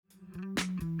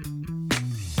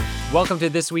Welcome to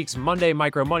this week's Monday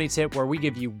Micro Money Tip, where we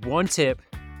give you one tip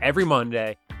every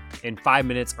Monday in 5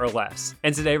 minutes or less.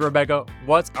 And today, Rebecca,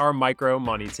 what's our micro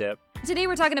money tip? Today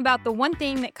we're talking about the one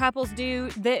thing that couples do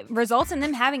that results in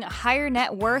them having a higher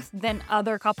net worth than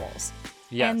other couples.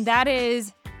 Yes. And that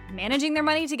is managing their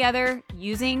money together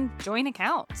using joint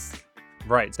accounts.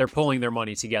 Right. They're pulling their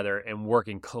money together and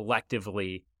working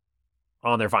collectively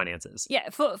on their finances.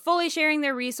 Yeah, fully sharing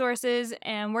their resources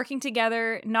and working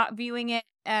together, not viewing it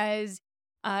as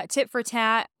tit for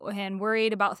tat and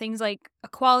worried about things like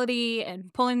equality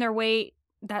and pulling their weight,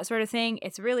 that sort of thing.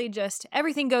 It's really just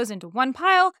everything goes into one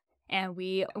pile and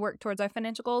we work towards our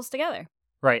financial goals together.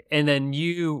 Right. And then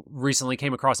you recently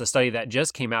came across a study that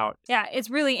just came out. Yeah,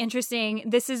 it's really interesting.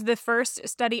 This is the first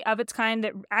study of its kind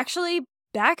that actually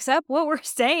backs up what we're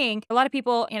saying. A lot of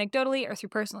people, anecdotally or through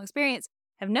personal experience,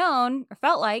 have known or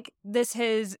felt like this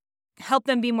has helped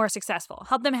them be more successful,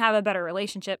 helped them have a better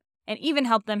relationship, and even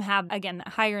helped them have, again, that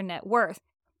higher net worth.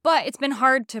 But it's been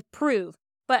hard to prove.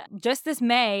 But just this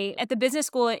May, at the business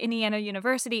school at Indiana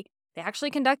University, they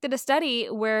actually conducted a study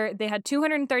where they had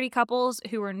 230 couples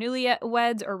who were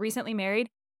newlyweds or recently married,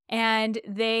 and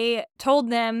they told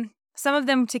them, some of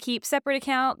them to keep separate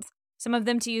accounts, some of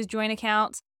them to use joint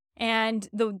accounts, and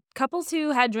the couples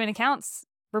who had joint accounts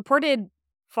reported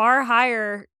far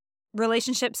higher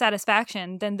relationship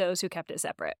satisfaction than those who kept it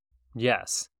separate.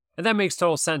 Yes. And that makes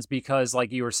total sense because,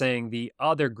 like you were saying, the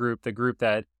other group, the group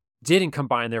that didn't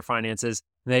combine their finances,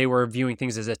 they were viewing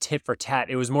things as a tit for tat.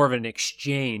 It was more of an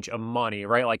exchange of money,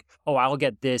 right? Like, oh, I'll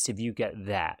get this if you get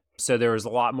that. So there was a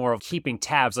lot more of keeping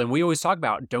tabs. And we always talk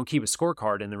about don't keep a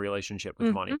scorecard in the relationship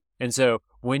with money. And so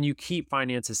when you keep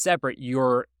finances separate,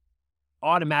 you're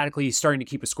automatically starting to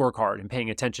keep a scorecard and paying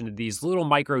attention to these little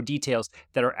micro details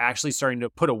that are actually starting to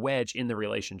put a wedge in the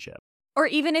relationship. Or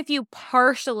even if you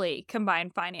partially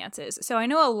combine finances. So I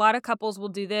know a lot of couples will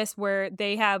do this where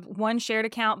they have one shared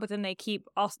account, but then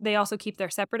they also keep their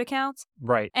separate accounts.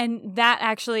 Right. And that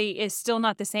actually is still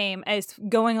not the same as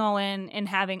going all in and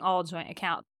having all joint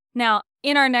accounts. Now,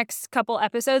 in our next couple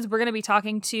episodes, we're going to be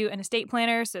talking to an estate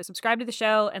planner. So subscribe to the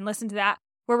show and listen to that,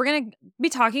 where we're going to be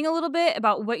talking a little bit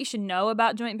about what you should know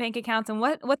about joint bank accounts and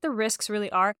what the risks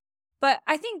really are. But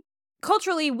I think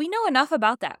culturally, we know enough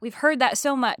about that. We've heard that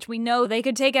so much. We know they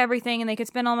could take everything and they could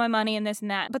spend all my money and this and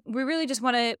that. But we really just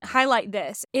want to highlight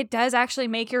this. It does actually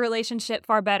make your relationship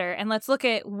far better. And let's look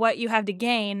at what you have to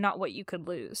gain, not what you could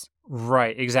lose.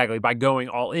 Right, exactly. By going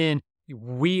all in,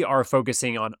 we are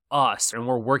focusing on us and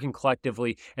we're working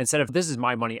collectively. Instead of this is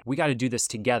my money, we got to do this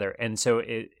together. And so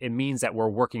it means that we're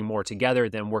working more together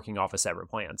than working off of separate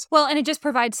plans. Well, and it just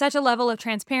provides such a level of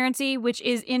transparency, which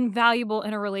is invaluable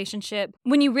in a relationship.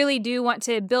 When you really do want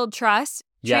to build trust,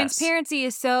 transparency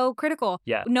is so critical.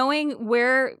 Yeah. Knowing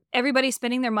where everybody's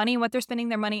spending their money and what they're spending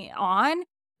their money on,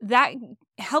 that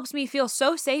helps me feel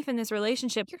so safe in this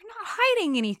relationship. You're not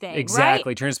hiding anything,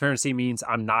 Exactly. right? Transparency means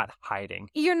I'm not hiding.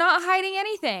 You're not hiding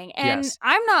anything. And Yes.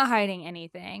 I'm not hiding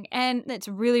anything. And it's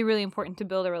really, really important to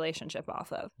build a relationship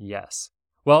off of. Yes.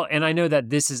 Well, and I know that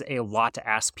this is a lot to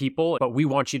ask people, but we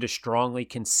want you to strongly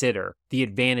consider the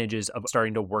advantages of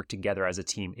starting to work together as a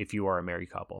team if you are a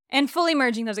married couple. And fully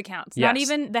merging those accounts, Yes. not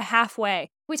even the halfway.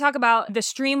 We talk about the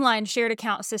streamlined shared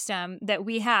account system that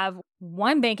we have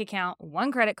one bank account,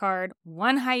 one credit card,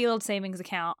 one high yield savings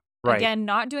account. Right. Again,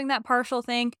 not doing that partial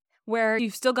thing where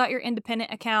you've still got your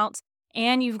independent accounts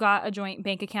and you've got a joint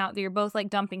bank account that you're both like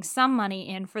dumping some money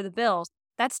in for the bills.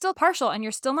 That's still partial, and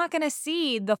you're still not going to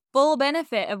see the full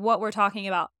benefit of what we're talking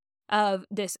about, of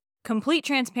this complete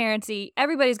transparency.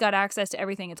 Everybody's got access to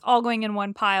everything. It's all going in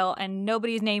one pile, and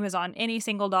nobody's name is on any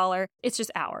single dollar. It's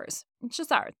just ours. It's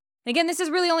just ours. Again, this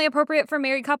is really only appropriate for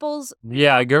married couples.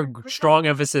 Yeah, strong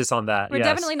emphasis on that. We're Yes.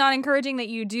 definitely not encouraging that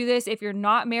you do this if you're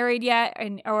not married yet,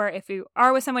 or if you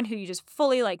are with someone who you just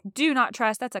fully do not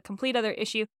trust. That's a complete other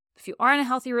issue. If you are in a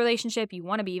healthy relationship, you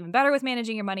want to be even better with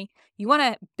managing your money, you want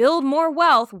to build more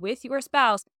wealth with your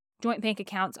spouse, joint bank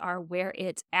accounts are where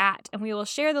it's at. And we will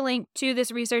share the link to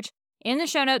this research in the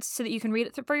show notes so that you can read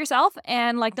it for yourself.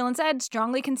 And like Dylan said,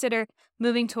 strongly consider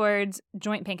moving towards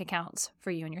joint bank accounts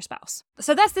for you and your spouse.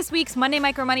 So that's this week's Monday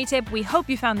Micro Money Tip. We hope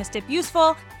you found this tip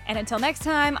useful. And until next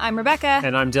time, I'm Rebecca.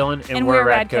 And I'm Dylan, and we're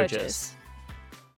Rad Coaches.